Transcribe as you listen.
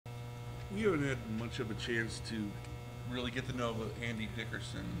We haven't had much of a chance to really get to know Andy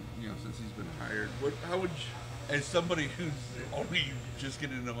Dickerson, since he's been hired. How would you, as somebody who's only just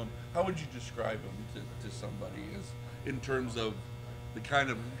getting to know him, how would you describe him to somebody as in terms of the kind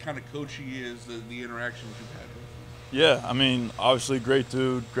of coach he is, the interactions you've had with him? Yeah, I mean, obviously, great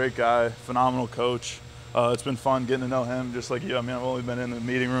dude, great guy, phenomenal coach. It's been fun getting to know him, just like you. I mean, I've only been in the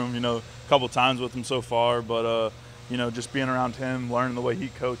meeting room, a couple times with him so far, but just being around him, learning the way he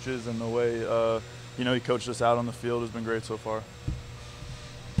coaches and the way he coached us out on the field has been great so far.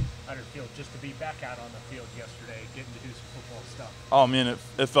 How did it feel just to be back out on the field yesterday, getting to do some football stuff? Oh man,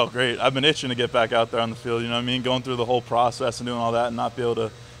 it felt great. I've been itching to get back out there on the field. You know what I mean? Going through the whole process and doing all that, and not be able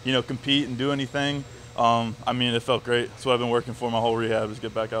to, compete and do anything. I mean, it felt great. That's what I've been working for my whole rehab is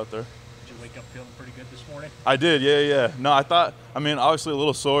get back out there. Did you wake up feeling pretty good this morning? I did, yeah. No, I mean, obviously a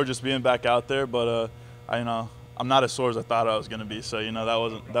little sore just being back out there, but I'm not as sore as I thought I was going to be. So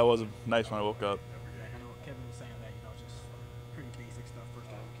that wasn't nice when I woke up. I know Kevin was saying that, just pretty basic stuff first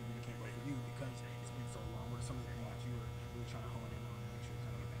of all, Rookie Minicamp, but for you, because it's been so long, what are some of the things that you were really trying to hone in on and make sure you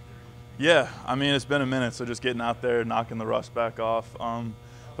kind of get back there? Yeah, I mean, it's been a minute, so just getting out there, knocking the rust back off.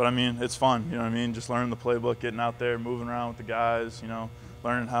 But I mean, it's fun, you know what I mean? Just learning the playbook, getting out there, moving around with the guys,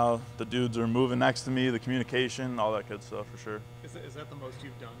 learning how the dudes are moving next to me, the communication, all that good stuff for sure. Is that the most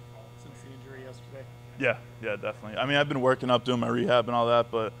you've done since the injury yesterday? Yeah, definitely. I mean, I've been working up, doing my rehab and all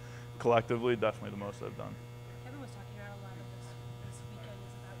that, but collectively, definitely the most I've done. Kevin was talking about a lot of this weekend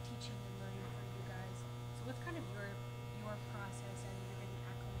is about teaching and learning for you guys. So what's kind of your process as you're getting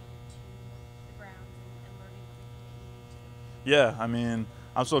acclimated to the grounds and learning everything that you need to? Yeah, I mean,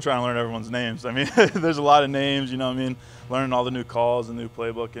 I'm still trying to learn everyone's names. I mean, there's a lot of names, learning all the new calls, the new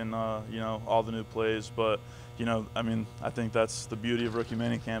playbook, and, all the new plays. But, I mean, I think that's the beauty of Rookie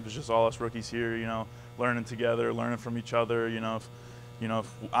Minicamp is just all us rookies here, learning together, learning from each other.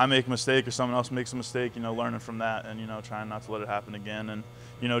 If I make a mistake or someone else makes a mistake, learning from that and, trying not to let it happen again.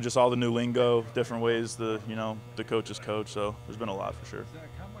 And, just all the new lingo, different ways the coaches coach. So there's been a lot for sure. Zach,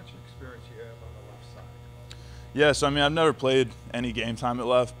 how much experience you have on the left side? Yeah, so I mean, I've never played any game time at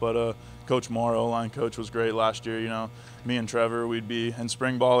left, but Coach Moore, O-line coach, was great last year. Me and Trevor, we'd be in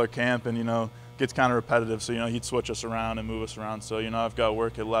spring ball or camp, and gets kind of repetitive. So he'd switch us around and move us around. So I've got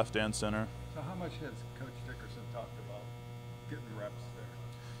work at left and center. So how much has Coach Dickerson talked about getting reps there?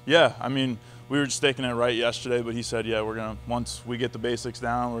 Yeah, I mean, we were just taking it right yesterday, but he said, yeah, once we get the basics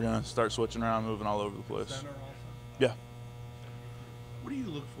down, we're gonna start switching around, moving all over the place. Center also? Yeah. What do you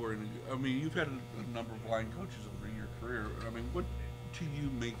look for I mean, you've had a number of line coaches over your career. I mean, what to you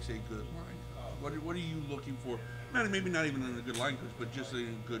makes a good line? What are you looking for? Maybe not even in a good line coach, but just a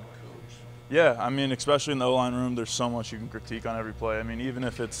good coach. Yeah, I mean, especially in the O-line room, there's so much you can critique on every play. I mean, even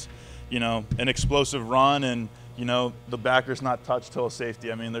if it's, an explosive run and, the backer's not touched till a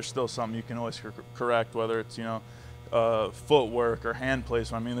safety, I mean, there's still something you can always correct, whether it's, footwork or hand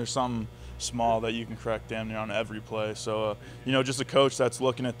placement. I mean, there's something small that you can correct damn near on every play. So, just a coach that's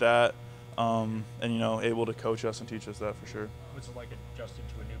looking at that and, able to coach us and teach us that for sure. What's it like adjusting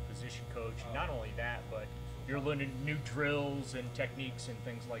to a new position coach? Not only that, but you're learning new drills and techniques and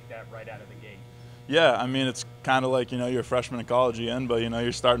things like that right out of the gate. Yeah, I mean, it's kind of like, you're a freshman in college again, but,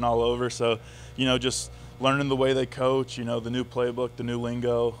 you're starting all over. So, just learning the way they coach, the new playbook, the new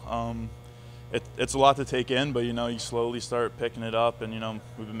lingo. It's a lot to take in, but, you slowly start picking it up. And,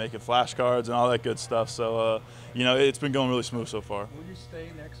 we've been making flashcards and all that good stuff. So, it's been going really smooth so far. Will you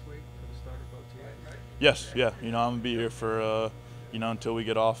stay next week for the start of OTA? Yes, yeah. I'm going to be here for, until we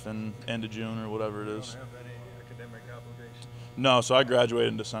get off in end of June or whatever it You is. don't have any academic obligations? No, so I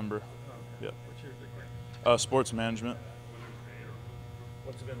graduated in December. Oh, okay. Yep. What's your degree? Sports management.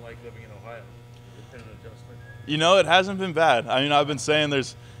 What's it been like living in Ohio? Has it been an adjustment? It hasn't been bad. I mean, I've been saying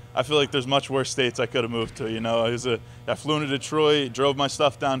I feel like there's much worse states I could have moved to. I flew into Detroit, drove my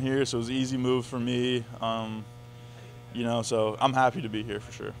stuff down here, so it was an easy move for me. So I'm happy to be here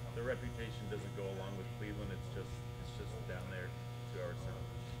for sure. The reputation doesn't go along with Cleveland. It's just down there 2 hours south.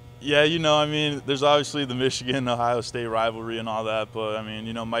 Yeah, I mean, there's obviously the Michigan-Ohio State rivalry and all that, but I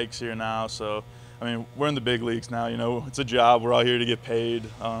mean, Mike's here now, so I mean, we're in the big leagues now. It's a job. We're all here to get paid.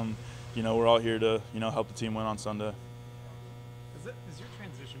 We're all here to help the team win on Sunday. Has your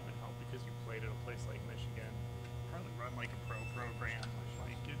transition been helped because you played at a place like Michigan, probably run like a pro program?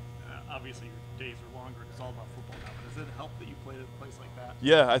 Obviously your days are longer. It's all about football now. But does it help that you played at a place like that?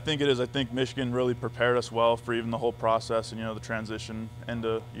 Yeah, I think it is. I think Michigan really prepared us well for even the whole process and the transition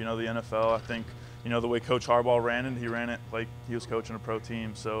into the NFL. I think the way Coach Harbaugh ran it, he ran it like he was coaching a pro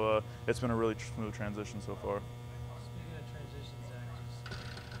team. So it's been a really smooth transition so far. Speaking of transitions, Zach, just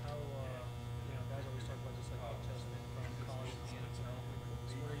how, guys always talk about just like the adjustment from college to the NFL.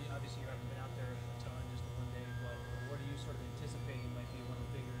 So obviously you're having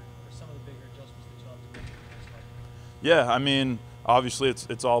Yeah, I mean, obviously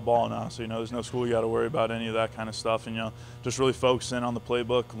it's all ball now, so there's no school you got to worry about any of that kind of stuff, and just really focusing on the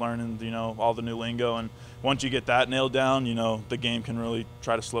playbook, learning all the new lingo, and once you get that nailed down, the game can really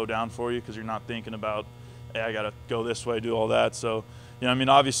try to slow down for you because you're not thinking about, hey, I got to go this way, do all that. So, I mean,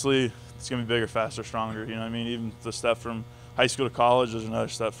 obviously it's gonna be bigger, faster, stronger. I mean, even the step from high school to college, there's another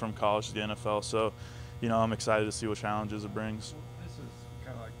step from college to the NFL. So, I'm excited to see what challenges it brings. This is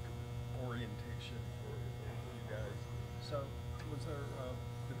kind of like orientation for you guys. So, was there,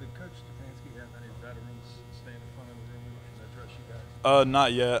 did Coach Stefanski have any veterans stay in the front of the room and address you guys?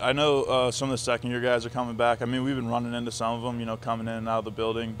 Not yet. I know some of the second-year guys are coming back. I mean, we've been running into some of them, coming in and out of the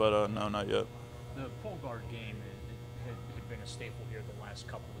building, but no, not yet. The pull guard game had been a staple here the last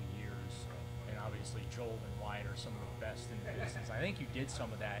couple of years, and obviously Joel and Wyatt are some of the best in the business. I think you did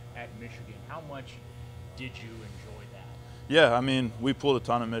some of that at Michigan. How much did you enjoy that? Yeah, I mean, we pulled a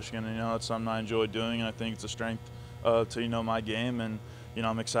ton at Michigan, and that's something I enjoy doing, and I think it's a strength to my game, and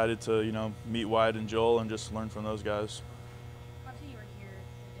I'm excited to meet Wyatt and Joel and just learn from those guys. Obviously, you were here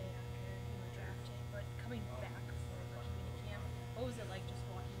the day after you were drafted, but coming back for Rookie Minicamp, what was it like just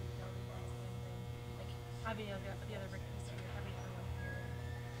walking in the building once again, and like having the other rookies here, having everyone here, and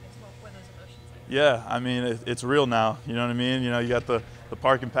I guess what were those emotions like? Yeah, I mean, it's real now. You know what I mean? You got the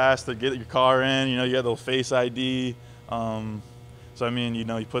parking pass to get your car in. You got the face ID. So I mean, you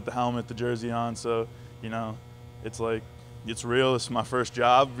put the helmet, the jersey on. So it's like it's real. It's my first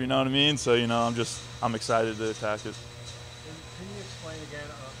job. You know what I mean? So I'm excited to attack it. And can you explain again?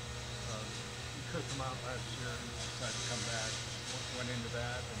 You could come out last year and decided to come back. What went into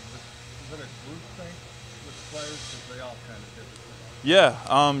that? And was it a group thing with the players? Because they all kind of did it.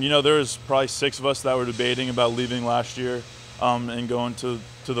 Yeah, there was probably 6 of us that were debating about leaving last year and going to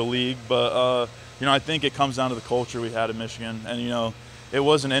the league. But, I think it comes down to the culture we had at Michigan. And, it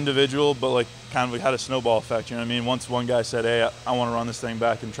wasn't individual, but, like, kind of we had a snowball effect. You know what I mean? Once one guy said, hey, I want to run this thing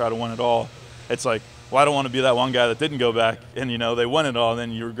back and try to win it all, it's like, well, I don't want to be that one guy that didn't go back and, they won it all, and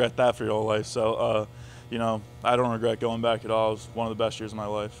then you regret that for your whole life. So, I don't regret going back at all. It was one of the best years of my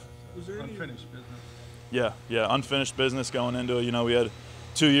life. Was there any Unfinished business. Yeah, unfinished business going into it. We had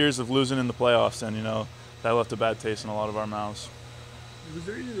 2 years of losing in the playoffs, and that left a bad taste in a lot of our mouths. Was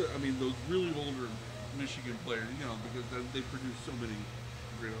there any? I mean, those really older Michigan players, because they produced so many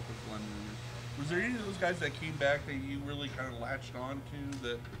great offensive linemen. Was there any of those guys that came back that you really kind of latched on to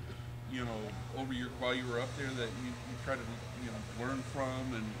that, while you were up there that you tried to learn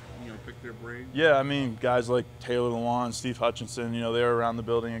from and pick their brain? Yeah, I mean, guys like Taylor Lewan, Steve Hutchinson, they were around the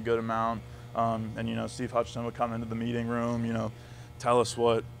building a good amount. And Steve Hutchinson would come into the meeting room, tell us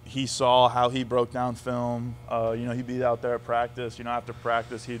what he saw, how he broke down film. He'd be out there at practice. After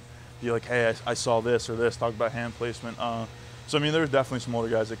practice, he'd be like, hey, I saw this or this, talk about hand placement. So, I mean, there were definitely some older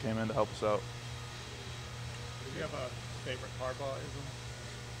guys that came in to help us out. Do you have a favorite Harbaughism?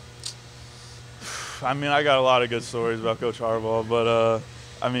 I mean, I got a lot of good stories about Coach Harbaugh, but,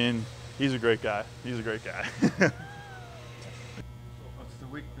 I mean, he's a great guy. He's a great guy. What's the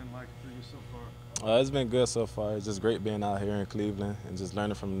week been like for you so far? It's been good so far. It's just great being out here in Cleveland and just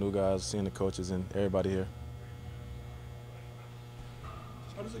learning from the new guys, seeing the coaches and everybody here.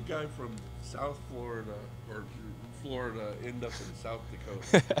 How does a guy from South Florida or Florida end up in South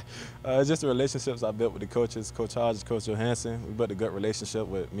Dakota? It's just the relationships I built with the coaches, Coach Hodges, Coach Johansson. We built a good relationship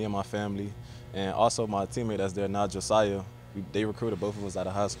with me and my family, and also my teammate that's there now, Josiah. They recruited both of us out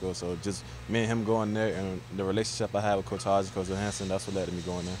of high school, so just me and him going there and the relationship I had with Coach Hodges, Coach Johansson, that's what led to me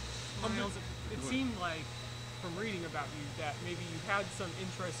going there. Myles, it seemed like from reading about you that maybe you had some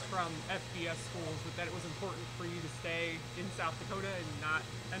interest from FBS schools, but that it was important for you to stay in South Dakota and not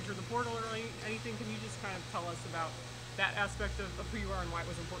enter the portal or anything. Can you just kind of tell us about that aspect of who you are and why it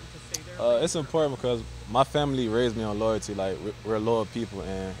was important to stay there? It's important because my family raised me on loyalty. Like, we're loyal people,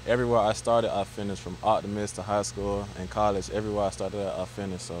 and everywhere I started, I finished, from Optimist to high school and college. Everywhere I started, I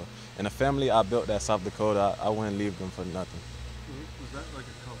finished. So, and the family I built at South Dakota, I wouldn't leave them for nothing. Was that like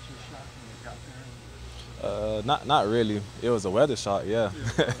a culture shock when you got there? Not really. It was a weather shock, yeah.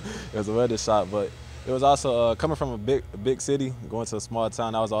 It was a weather shock, but it was also coming from a big city, going to a small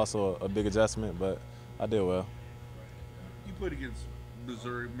town. That was also a big adjustment, but I did well. You played against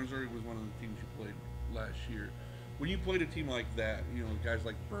Missouri. Missouri was one of the teams you played last year. When you played a team like that, guys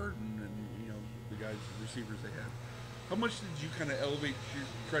like Burden and the guys, the receivers they had, how much did you kind of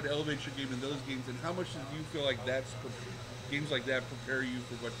try to elevate your game in those games, and how much did you feel like games like that prepare you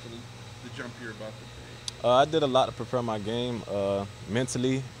for what the jump you're about to take? I did a lot to prepare my game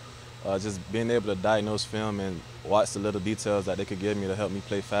mentally, just being able to diagnose film and watch the little details that they could give me to help me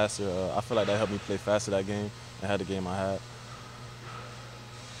play faster. I feel like that helped me play faster that game and had the game I had.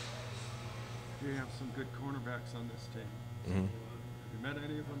 You have some good cornerbacks on this team. Mm-hmm. Have you met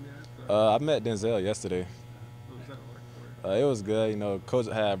any of them yet? I met Denzel yesterday. What was that like for you? It was good. You know, Coach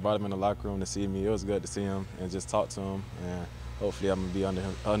had brought him in the locker room to see me. It was good to see him and just talk to him. And hopefully, I'm gonna be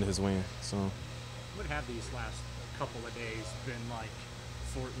under his wing soon. What have these last couple of days been like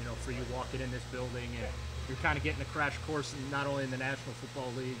for you walking in this building, and you're kind of getting a crash course not only in the National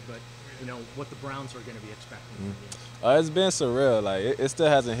Football League, but what the Browns are going to be expecting from you? It's been surreal. Like it still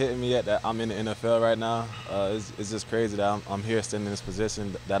hasn't hit me yet that I'm in the NFL right now. It's just crazy that I'm here standing in this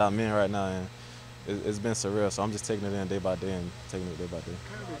position that I'm in right now, and it's been surreal. So I'm just taking it in day by day and taking it day by day.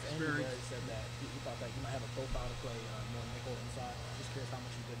 Kind of experience. Said that he thought that you might have a profile to play more nickel inside. Just curious how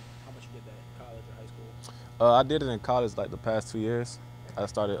much you did that in college or high school. I did it in college like the past 2 years. I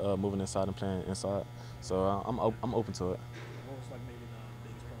started moving inside and playing inside, so I'm open to it. What was like maybe the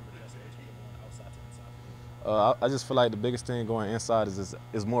biggest point of adjustment in terms of going outside to inside? I just feel like the biggest thing going inside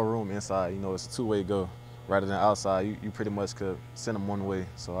is more room inside. You know, it's a two-way go rather than outside. You pretty much could send them one way.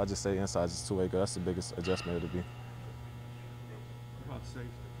 So I just say inside is two-way go. That's the biggest adjustment it'll be. What about safety?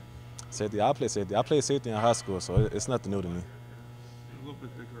 Safety, I play safety. I played safety in high school, so it's nothing new to me. A little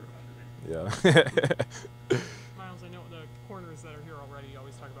bit bigger. Yeah. Myles, I know the corners that are here already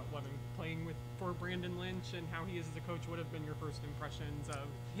always talk about loving playing for Brandon Lynch and how he is as a coach. What have been your first impressions of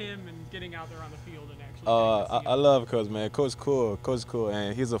him and getting out there on the field and actually getting to see I him? love Coach, man. Coach cool,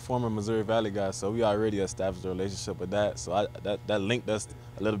 and he's a former Missouri Valley guy, so we already established a relationship with that. So that linked us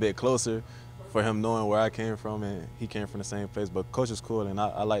a little bit closer for him knowing where I came from, and he came from the same place. But Coach is cool, and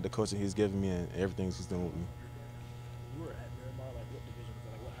I like the coaching he's giving me and everything he's doing with me. You were at Miramar. Like what division was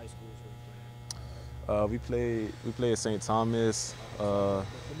that? Like what high schools were you playing? We played St. Thomas. The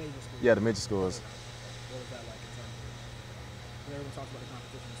major schools. Yeah, the major schools. What was that like in terms of? Everyone talks about the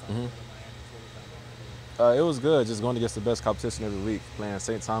competition in South Carolina, Miami. What was that like? It was good, just going against the best competition every week, playing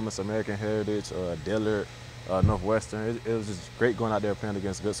St. Thomas, American Heritage, Dillard, Northwestern. It was just great going out there playing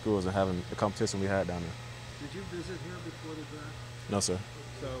against good schools and having the competition we had down there. Did you visit here before the draft? No, sir.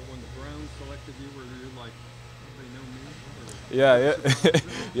 So when the Browns selected you, were you like, they know me?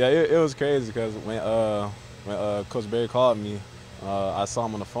 Or Yeah, it was crazy because when Coach Berry called me, I saw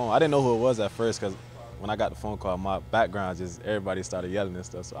him on the phone. I didn't know who it was at first because when I got the phone call, my background just everybody started yelling and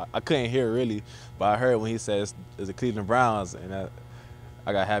stuff. So I couldn't hear really, but I heard when he said it's the Cleveland Browns, and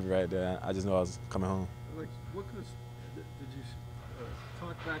I got happy right there. I just knew I was coming home. like, what could did you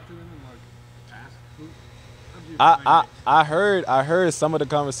talk back to them and like ask who? How'd you I heard some of the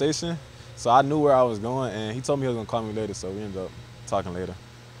conversation, so I knew where I was going, and he told me he was gonna call me later, so we ended up talking later.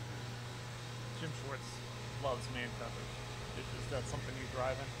 Jim Schwartz loves man coverage. Is that something you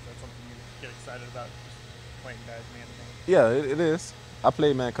thrive in? Is that something you get excited about, just playing guys man to man? Yeah, it is. I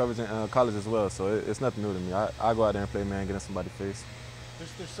played man coverage in college as well, so it's nothing new to me. I go out there and play man, get in somebody's face.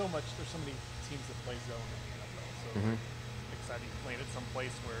 There's so many teams that play zone in the NFL, so excited you playing at some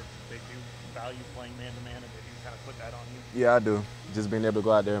place where they do value playing man to man and they do kind of put that on you. Yeah, I do. Just being able to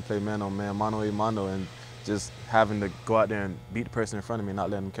go out there and play man on man, mano a mano, and just having to go out there and beat the person in front of me,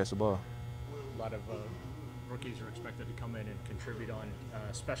 not letting them catch the ball. A lot of rookies are expected to come in and contribute on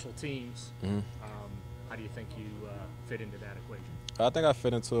special teams. How do you think you fit into that equation? I think I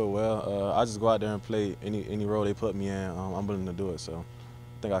fit into it well. I just go out there and play any role they put me in. I'm willing to do it, so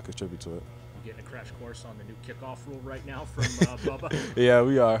I think I contribute to it. You getting a crash course on the new kickoff rule right now from Bubba? Yeah,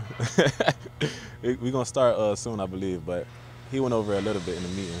 we are. We're going to start soon, I believe, but he went over a little bit in the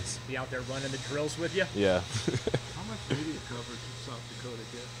meetings. Be out there running the drills with you? Yeah. How much media coverage does South Dakota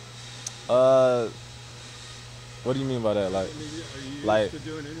get? What do you mean by that? Like, I mean, are you like, used to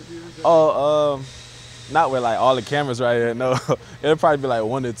doing interviews? not with like all the cameras right here. No, it'll probably be like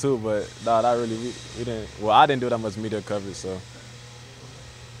 1 or 2, but no, not really. We didn't. Well, I didn't do that much media coverage, so.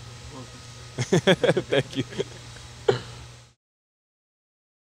 Thank you.